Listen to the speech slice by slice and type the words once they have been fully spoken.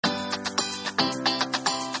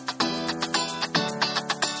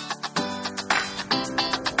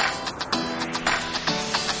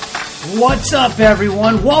What's up,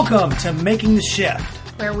 everyone? Welcome to Making the Shift,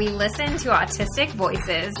 where we listen to autistic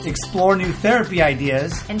voices, explore new therapy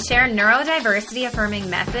ideas, and share neurodiversity affirming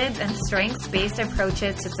methods and strengths-based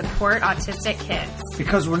approaches to support autistic kids.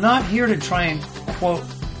 Because we're not here to try and, quote,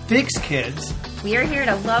 fix kids. We are here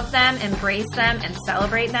to love them, embrace them, and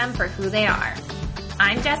celebrate them for who they are.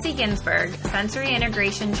 I'm Jessie Ginsburg, sensory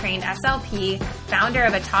integration trained SLP, founder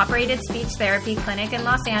of a top-rated speech therapy clinic in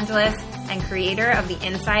Los Angeles, and creator of the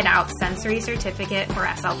Inside Out Sensory Certificate for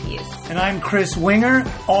SLPs. And I'm Chris Winger,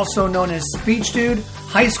 also known as Speech Dude,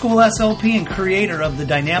 high school SLP, and creator of the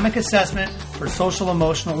Dynamic Assessment for Social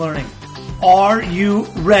Emotional Learning. Are you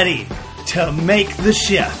ready to make the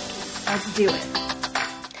shift? Let's do it.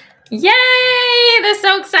 Yay! This is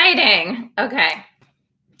so exciting. Okay.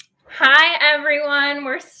 Hi, everyone.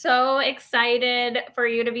 We're so excited for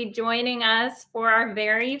you to be joining us for our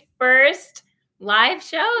very first live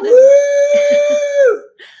show.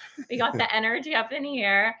 We got the energy up in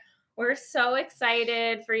here. We're so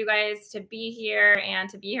excited for you guys to be here and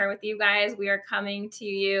to be here with you guys. We are coming to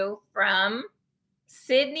you from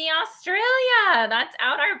Sydney, Australia. That's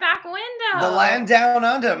out our back window. The land down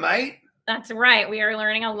under, mate. That's right. We are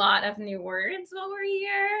learning a lot of new words while we're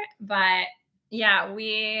here. But yeah,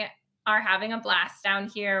 we are having a blast down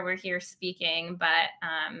here. We're here speaking. But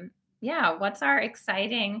yeah, what's our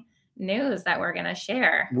exciting news that we're going to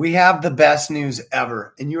share? We have the best news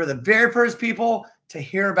ever. And you are the very first people to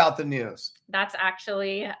hear about the news. That's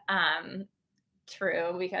actually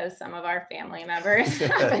true, because some of our family members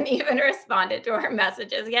haven't even responded to our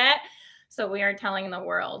messages yet. So we are telling the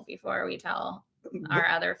world before we tell our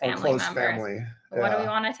other family members. Family. Yeah. What do we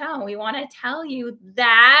want to tell? We want to tell you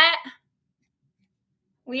that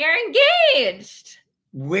we are engaged.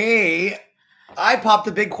 I popped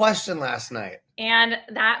a big question last night. And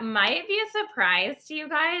that might be a surprise to you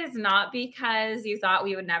guys, not because you thought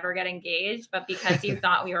we would never get engaged, but because you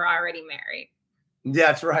thought we were already married.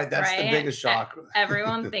 That's right. That's right? The biggest shock.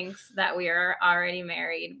 Everyone thinks that we are already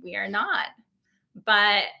married. We are not.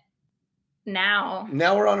 But now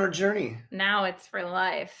we're on our journey. Now it's for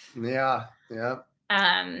life. Yeah.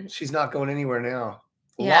 She's not going anywhere now.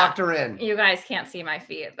 Yeah. Locked her in. You guys can't see my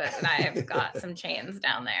feet, but I've got some chains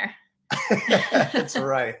down there. That's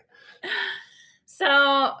right.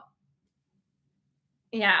 So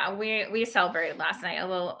yeah, we celebrated last night a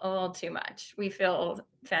little too much. We feel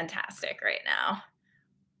fantastic right now.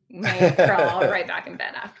 May crawl right back in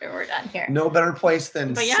bed after we're done here. No better place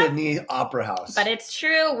than Sydney Opera House. But it's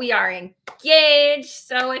true. We are engaged.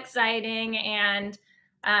 So exciting. And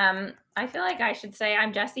I feel like I should say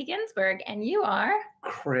I'm Jessie Ginsburg and you are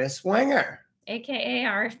Chris Winger, aka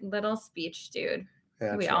our little speech dude.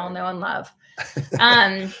 We all know and love.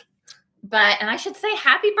 And I should say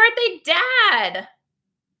happy birthday, Dad.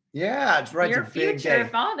 Yeah, it's right. Your it's a big future day.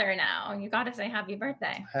 Father now. You got to say happy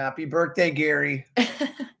birthday. Happy birthday, Gary.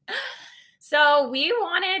 So we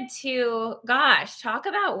wanted to, talk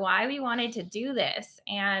about why we wanted to do this.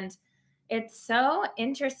 And it's so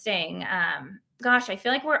interesting. I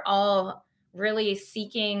feel like we're all really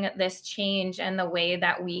seeking this change and the way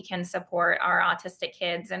that we can support our autistic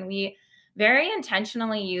kids. And we very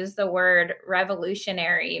intentionally use the word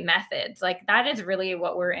revolutionary methods. Like that is really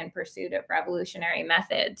what we're in pursuit of, revolutionary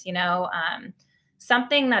methods,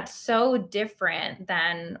 something that's so different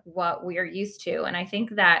than what we're used to. And I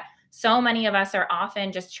think that so many of us are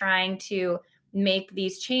often just trying to make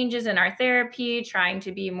these changes in our therapy, trying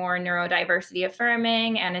to be more neurodiversity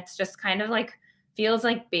affirming. And it's just kind of like, feels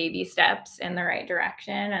like baby steps in the right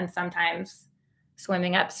direction. And sometimes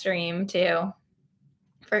swimming upstream too,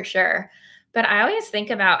 for sure. But I always think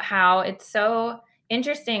about how it's so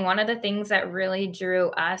interesting. One of the things that really drew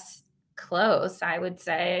us close, I would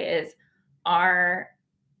say, is I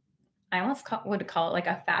would call it like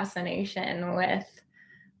a fascination with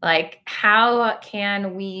like, how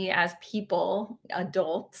can we as people,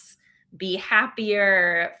 adults, be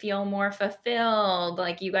happier, feel more fulfilled?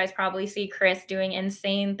 Like you guys probably see Chris doing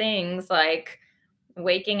insane things like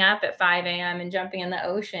waking up at 5 a.m. and jumping in the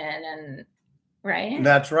ocean and right?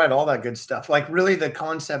 That's right. All that good stuff. Like really the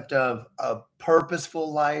concept of a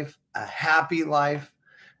purposeful life, a happy life,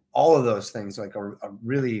 all of those things like are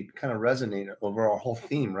really kind of resonate over our whole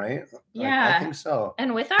theme, right? Yeah. I think so.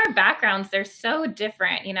 And with our backgrounds, they're so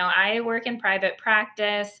different. I work in private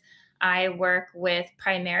practice. I work with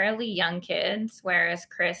primarily young kids, whereas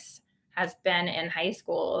Chris has been in high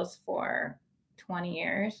schools for 20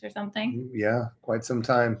 years or something. Yeah, quite some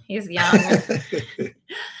time. He's young.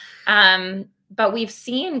 But we've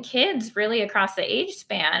seen kids really across the age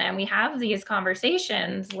span, and we have these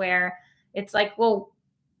conversations where it's like, well,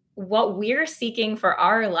 what we're seeking for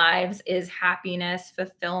our lives is happiness,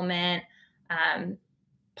 fulfillment,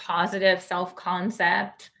 positive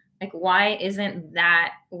self-concept. Like, why isn't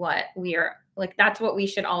that what we are like? That's what we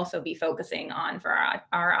should also be focusing on for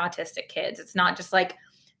our autistic kids. It's not just like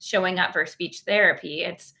showing up for speech therapy.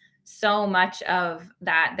 It's so much of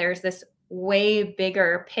that. There's this way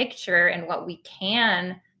bigger picture in what we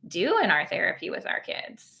can do in our therapy with our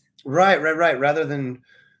kids. Right. Rather than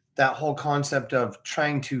that whole concept of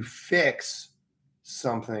trying to fix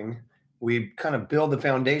something, we kind of build the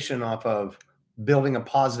foundation off of building a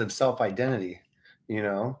positive self-identity,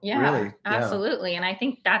 Yeah, really. absolutely. And I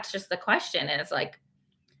think that's just the question is like,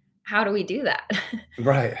 how do we do that?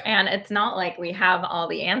 Right. And it's not like we have all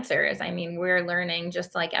the answers. I mean, we're learning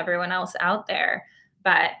just like everyone else out there.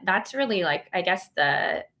 But that's really like, I guess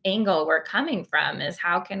the angle we're coming from is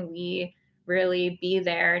how can we really be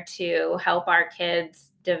there to help our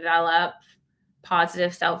kids develop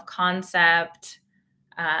positive self-concept,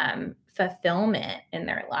 fulfillment in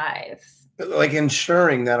their lives. Like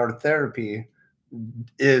ensuring that our therapy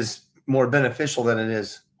is more beneficial than it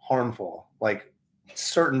is harmful. Like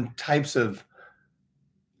certain types of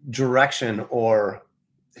direction or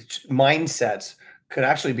mindsets could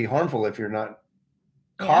actually be harmful if you're not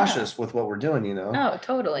cautious with what we're doing, Oh,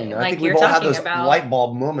 totally. I Like think we've all had those light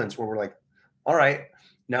bulb moments where we're like, all right,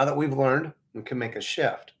 now that we've learned, we can make a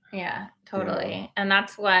shift. Yeah, totally. And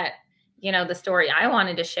that's what, the story I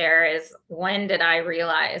wanted to share is, when did I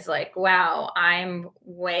realize like, wow, I'm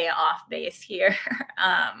way off base here.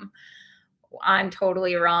 I'm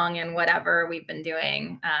totally wrong in whatever we've been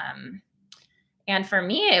doing. And for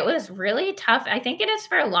me, it was really tough. I think it is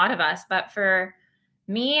for a lot of us, but for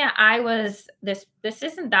me, I was this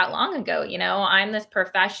isn't that long ago, I'm this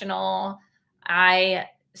professional.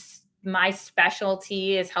 My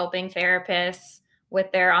specialty is helping therapists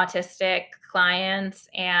with their autistic clients.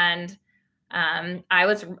 And I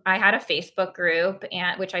had a Facebook group,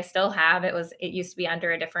 and which I still have. It used to be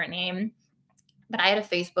under a different name, but I had a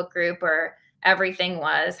Facebook group where everything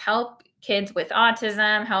was help kids with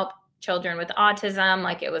autism, help children with autism.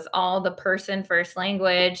 Like, it was all the person first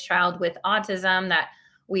language, child with autism that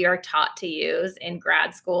we are taught to use in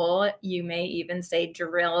grad school. You may even say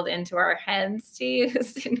drilled into our heads to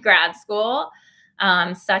use in grad school.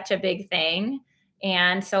 Such a big thing.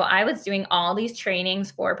 And so I was doing all these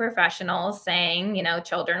trainings for professionals saying,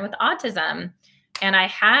 children with autism. And I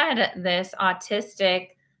had this autistic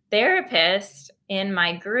therapist in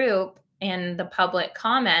my group in the public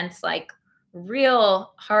comments, like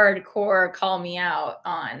real hardcore call me out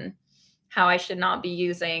on how I should not be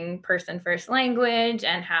using person first language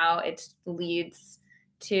and how it leads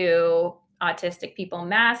to autistic people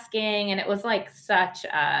masking. And it was like such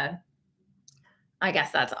a, I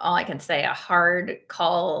guess that's all I can say, a hard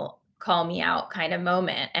call me out kind of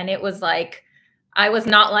moment. And it was like, I was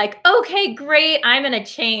not like, okay, great, I'm going to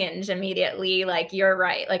change immediately. Like, you're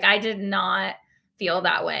right. Like, I did not feel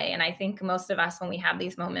that way. And I think most of us, when we have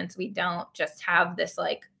these moments, we don't just have this,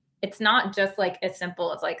 like, it's not just like as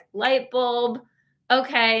simple as like light bulb.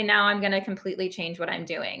 Okay, now I'm going to completely change what I'm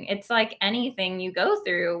doing. It's like anything you go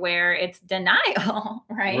through where it's denial,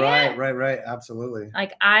 right? Right. Absolutely.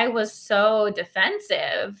 Like, I was so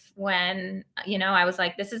defensive when, I was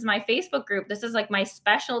like, this is my Facebook group. This is like my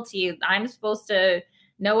specialty. I'm supposed to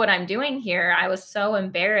know what I'm doing here. I was so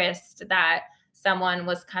embarrassed that someone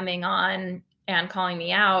was coming on and calling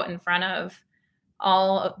me out in front of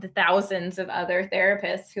all of the thousands of other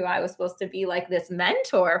therapists who I was supposed to be like this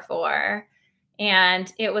mentor for.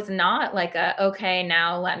 And it was not like okay,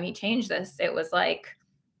 now let me change this. It was like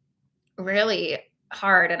really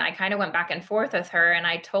hard. And I kind of went back and forth with her, and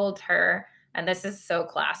I told her, and this is so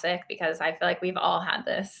classic because I feel like we've all had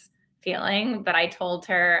this feeling, but I told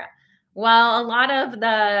her, well, a lot of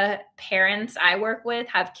the parents I work with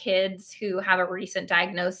have kids who have a recent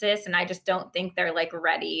diagnosis, and I just don't think they're like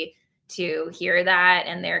ready to hear that.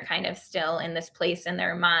 And they're kind of still in this place in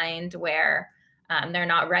their mind where they're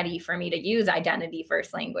not ready for me to use identity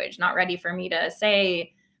first language, not ready for me to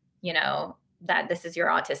say, that this is your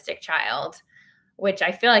autistic child, which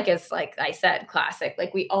I feel like is, like I said, classic.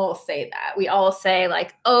 Like, we all say that. We all say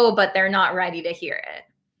like, oh, but they're not ready to hear it.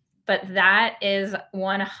 But that is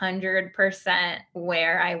 100%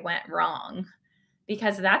 where I went wrong,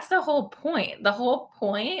 because that's the whole point. The whole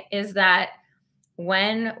point is that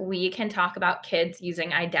when we can talk about kids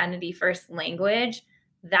using identity first language,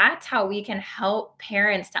 that's how we can help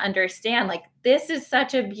parents to understand, like, this is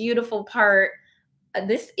such a beautiful part.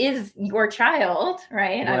 This is your child,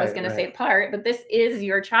 right? I was going to say part, but this is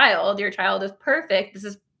your child. Your child is perfect.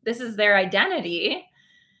 This is their identity.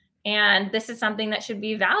 And this is something that should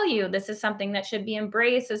be valued. This is something that should be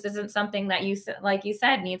embraced. This isn't something that like you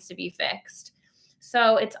said, needs to be fixed.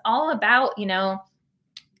 So it's all about,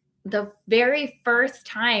 the very first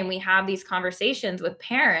time we have these conversations with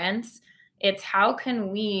parents, it's how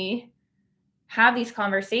can we have these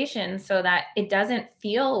conversations so that it doesn't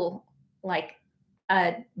feel like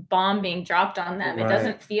a bomb being dropped on them. Right. It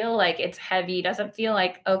doesn't feel like it's heavy. It doesn't feel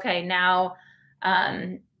like, okay, now,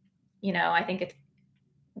 I think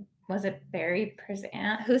was it Barry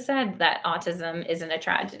Prezant who said that autism isn't a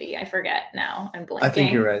tragedy? I forget now. I'm blanking. I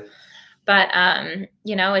think you're right. But,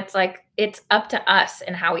 it's like, it's up to us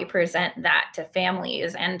and how we present that to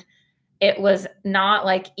families. And it was not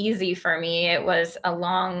like easy for me. It was a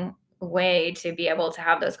long way to be able to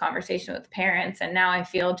have those conversations with parents. And now I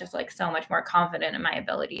feel just like so much more confident in my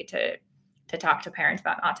ability to talk to parents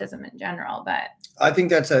about autism in general. But I think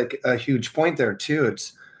that's a huge point there too.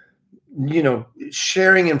 It's,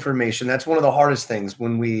 sharing information. That's one of the hardest things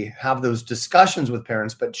when we have those discussions with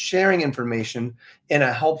parents, but sharing information in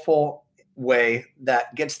a helpful way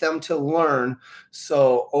that gets them to learn.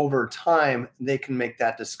 So over time, they can make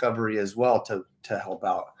that discovery as well to help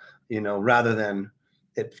out, rather than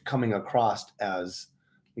it coming across as,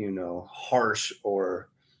 harsh or,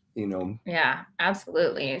 Yeah,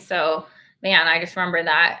 absolutely. So, man, I just remember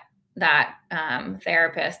that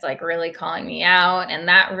therapist like really calling me out, and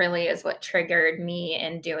that really is what triggered me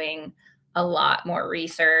in doing a lot more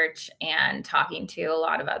research and talking to a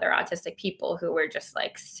lot of other autistic people who were just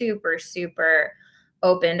like super, super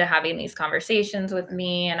open to having these conversations with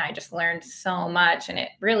me. And I just learned so much, and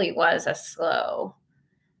it really was a slow,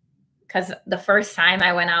 because the first time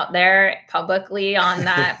I went out there publicly on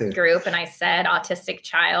that group and I said autistic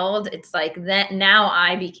child, it's like that now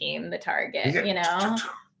I became the target,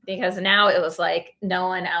 because now it was like no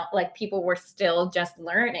one else, like people were still just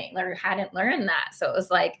learning or hadn't learned that. So it was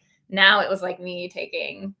like, now it was like me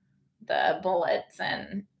taking the bullets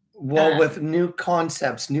and. With new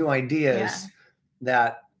concepts, new ideas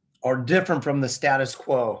that are different from the status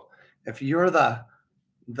quo. If you're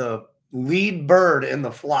the lead bird in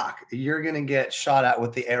the flock, you're going to get shot at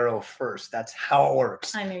with the arrow first. That's how it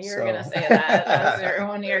works. I knew you were going to say that. That was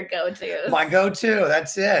one of your go-tos. My go-to.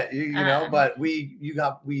 That's it. You know, but we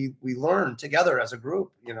learn together as a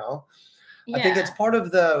group, I think it's part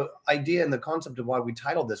of the idea and the concept of why we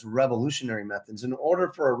titled this Revolutionary Methods. In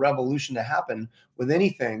order for a revolution to happen with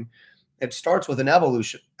anything, it starts with an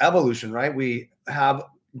evolution, right? We have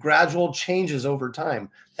gradual changes over time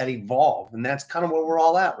that evolve. And that's kind of where we're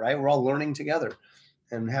all at, right? We're all learning together,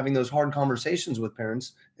 and having those hard conversations with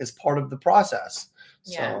parents is part of the process.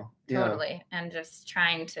 Yeah, so, totally. And just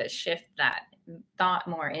trying to shift that thought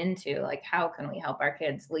more into like, how can we help our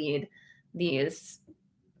kids lead these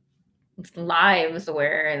lives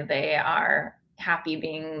where they are happy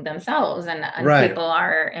being themselves and people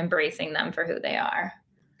are embracing them for who they are.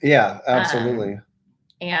 Yeah, absolutely.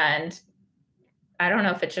 And I don't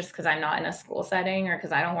know if it's just because I'm not in a school setting or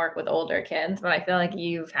because I don't work with older kids, but I feel like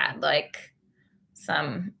you've had like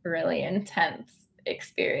some really intense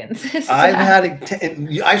experiences. I've had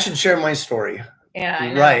I should share my story. Yeah,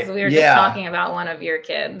 I know. Right. So we were just talking about one of your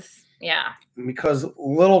kids. Yeah. Because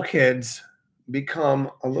little kids become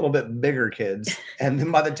a little bit bigger kids, and then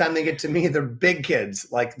by the time they get to me, they're big kids.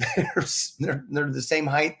 Like they're the same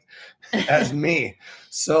height as me.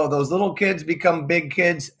 So those little kids become big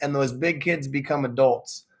kids, and those big kids become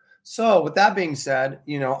adults. So with that being said,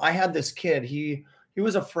 I had this kid. He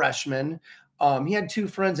was a freshman. He had two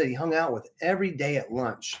friends that he hung out with every day at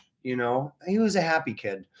lunch. He was a happy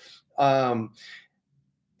kid,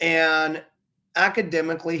 and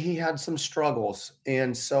academically, he had some struggles.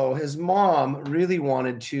 And so his mom really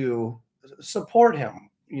wanted to support him.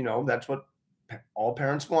 That's what all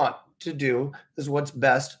parents want to do, is what's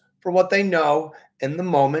best for what they know in the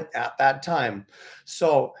moment at that time.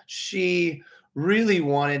 So she really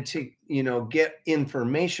wanted to, get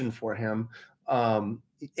information for him,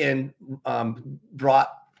 and brought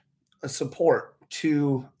a support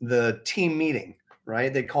to the team meeting.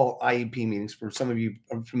 Right? They call it IEP meetings. For some of you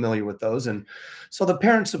are familiar with those. And so the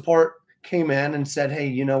parent support came in and said, hey,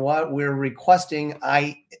 you know what? We're requesting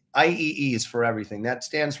IEEs for everything. That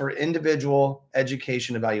stands for individual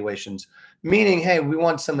education evaluations, meaning, hey, we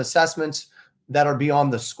want some assessments that are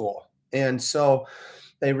beyond the school. And so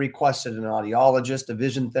they requested an audiologist, a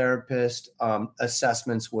vision therapist,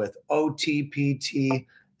 assessments with OT, PT,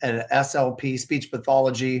 and SLP, speech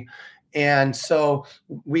pathology. And so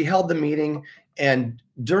we held the meeting. And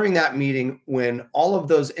during that meeting, when all of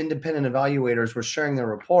those independent evaluators were sharing their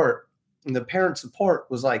report, the parent support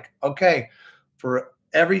was like, okay, for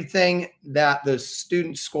everything that the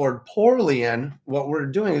student scored poorly in, what we're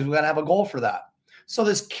doing is we got to have a goal for that. So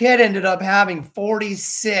this kid ended up having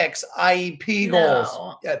 46 IEP goals.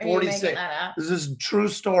 No. Yeah, Are you making 46. that up? This is a true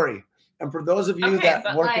story. And for those of you Okay, that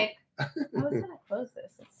but work, like, I was gonna close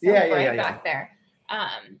this. It's so Yeah, bright back there.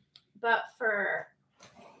 But for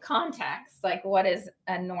context, like, what is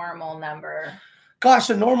a normal number? gosh,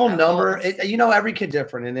 a normal Of number, goals. every kid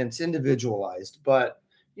different and it's individualized. But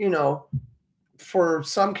for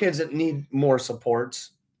some kids that need more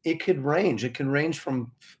supports, it could range. It can range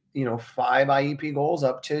from 5 IEP goals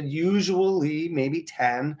up to usually maybe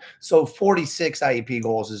 10. So 46 IEP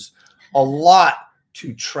goals is a lot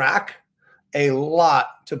to track, a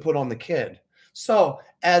lot to put on the kid. So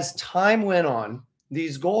as time went on,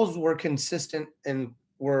 these goals were consistent and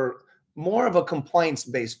were more of a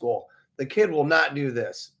compliance-based goal. The kid will not do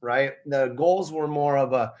this, right? The goals were more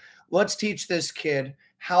of a, let's teach this kid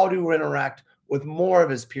how to interact with more of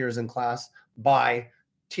his peers in class by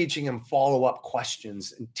teaching him follow-up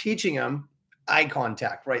questions and teaching him eye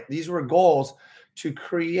contact, right? These were goals to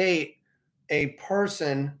create a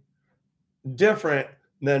person different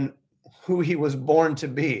than who he was born to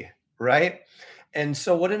be, right? And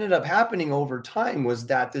so what ended up happening over time was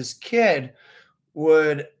that this kid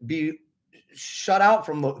would be shut out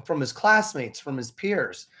from his classmates, from his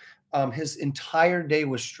peers. His entire day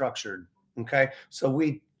was structured. Okay. So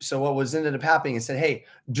what was ended up happening is said, hey,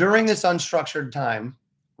 during this unstructured time,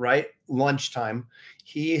 right, lunchtime,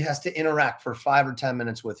 he has to interact for 5 or 10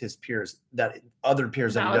 minutes with his peers, that other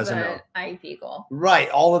peers that he doesn't know. IEP goal. Right.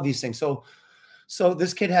 All of these things. So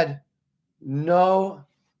this kid had no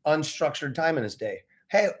unstructured time in his day.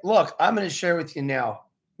 Hey, look, I'm going to share with you now.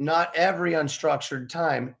 Not every unstructured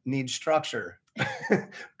time needs structure.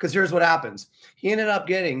 Because here's what happens. He ended up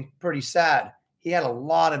getting pretty sad. He had a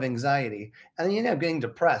lot of anxiety and he ended up getting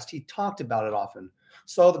depressed. He talked about it often.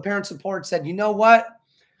 So the parent support said, you know what?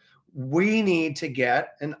 We need to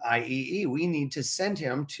get an IEE. We need to send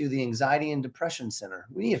him to the Anxiety and Depression Center.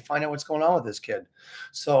 We need to find out what's going on with this kid.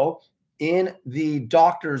 So in the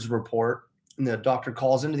doctor's report, and the doctor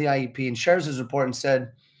calls into the IEP and shares his report and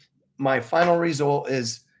said, my final result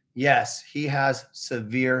is, yes, he has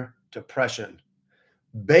severe depression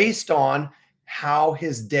based on how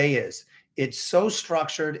his day is. It's so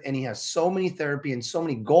structured and he has so many therapy and so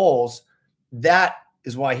many goals. That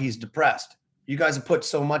is why he's depressed. You guys have put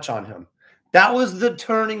so much on him. That was the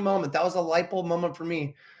turning moment. That was a light bulb moment for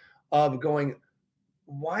me of going,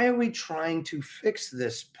 why are we trying to fix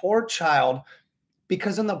this poor child?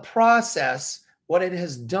 Because in the process, what it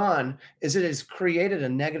has done is it has created a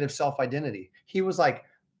negative self-identity. He was like,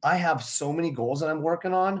 I have so many goals that I'm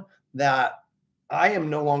working on that I am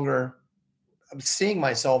no longer seeing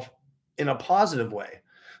myself in a positive way.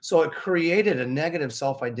 So it created a negative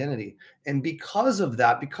self-identity. And because of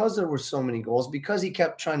that, because there were so many goals, because he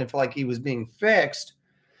kept trying to feel like he was being fixed,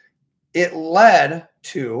 it led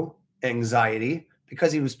to anxiety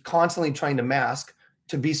because he was constantly trying to mask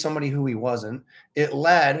to be somebody who he wasn't. It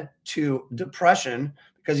led to depression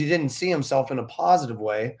because he didn't see himself in a positive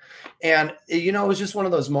way. And, it was just one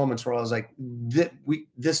of those moments where I was like,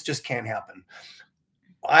 this just can't happen.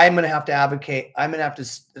 I'm going to have to advocate. I'm going to have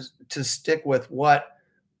to stick with what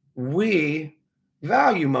we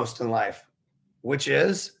value most in life, which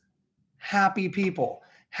is happy people.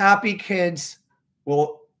 Happy kids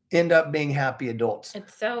will end up being happy adults.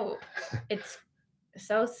 It's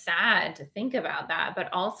so sad to think about that, but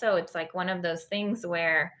also it's like one of those things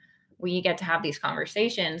where we get to have these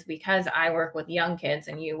conversations because I work with young kids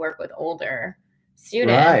and you work with older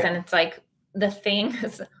students. Right. And it's like the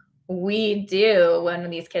things we do when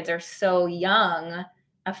these kids are so young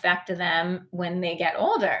affect them when they get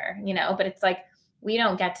older, but it's like we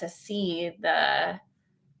don't get to see the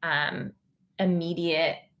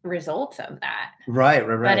immediate results of that. Right.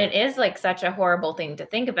 But it is like such a horrible thing to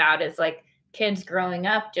think about, is like kids growing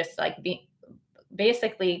up just like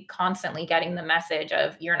basically constantly getting the message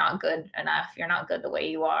of you're not good enough, you're not good the way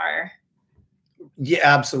you are. Yeah,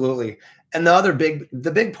 absolutely. And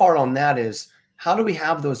the big part on that is, how do we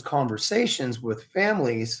have those conversations with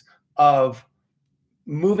families of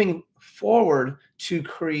moving forward to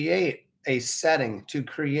create a setting, to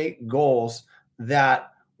create goals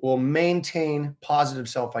that will maintain positive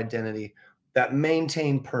self-identity, that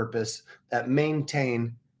maintain purpose, that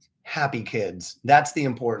maintain happy kids? That's the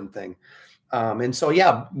important thing. And so,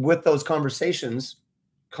 yeah, with those conversations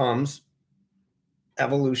comes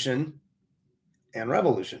evolution and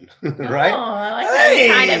revolution, right? Oh, I like how you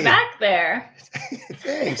tied it back there.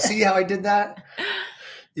 Thanks. See how I did that?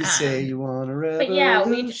 You say you want a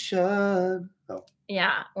revolution.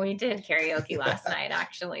 Yeah, we did karaoke last night,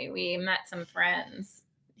 actually. We met some friends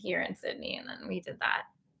here in Sydney, and then we did that.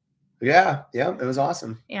 Yeah. It was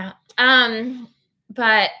awesome. Yeah.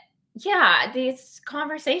 But yeah, these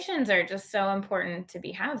conversations are just so important to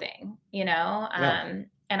be having,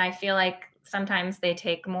 and I feel like sometimes they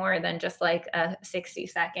take more than just like a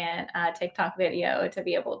 60-second TikTok video to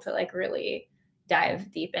be able to like really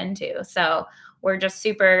dive deep into. So we're just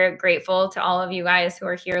super grateful to all of you guys who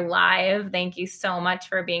are here live. Thank you so much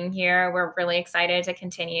for being here. We're really excited to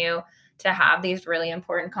continue to have these really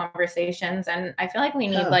important conversations. And I feel like we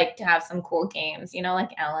need like to have some cool games,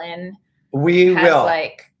 like Ellen. We will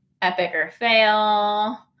like epic or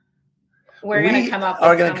fail. We're going to come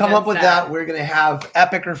up with that. We're going to have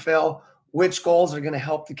epic or fail. Which goals are going to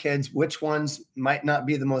help the kids? Which ones might not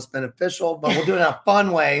be the most beneficial, but we'll do it in a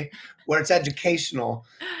fun way where it's educational.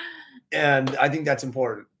 And I think that's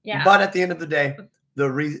important. Yeah. But at the end of the day, the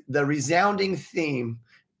resounding theme,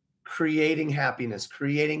 creating happiness,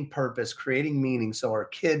 creating purpose, creating meaning so our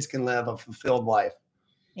kids can live a fulfilled life.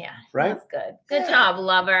 Yeah. Right? That's good. Good job,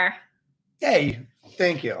 lover. Hey,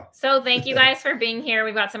 thank you. So thank you guys for being here.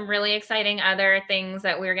 We've got some really exciting other things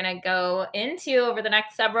that we're going to go into over the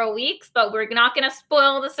next several weeks, but we're not going to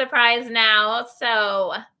spoil the surprise now.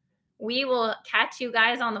 So we will catch you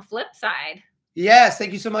guys on the flip side. Yes.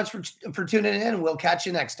 Thank you so much for tuning in. We'll catch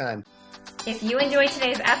you next time. If you enjoyed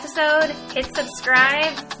today's episode, hit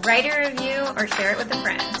subscribe, write a review, or share it with a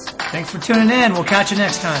friend. Thanks for tuning in. We'll catch you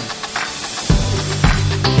next time.